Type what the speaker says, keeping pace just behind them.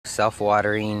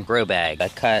self-watering grow bag. I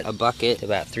cut a bucket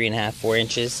about 3.5 to 4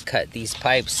 inches. Cut these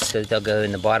pipes so that they'll go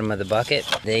in the bottom of the bucket.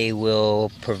 They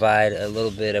will provide a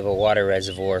little bit of a water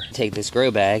reservoir. Take this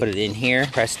grow bag, put it in here,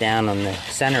 press down on the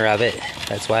center of it.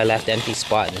 That's why I left an empty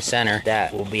spot in the center.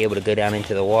 That will be able to go down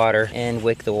into the water and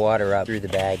wick the water up through the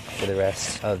bag for the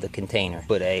rest of the container.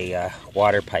 Put a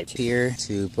water pipe here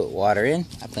to put water in.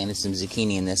 I planted some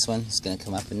zucchini in this one. It's going to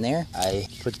come up in there. I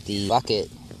put the bucket,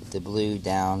 the blue,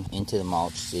 down into the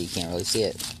mulch so you can't really see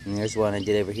it. And there's one I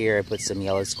did over here. I put some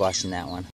yellow squash in that one.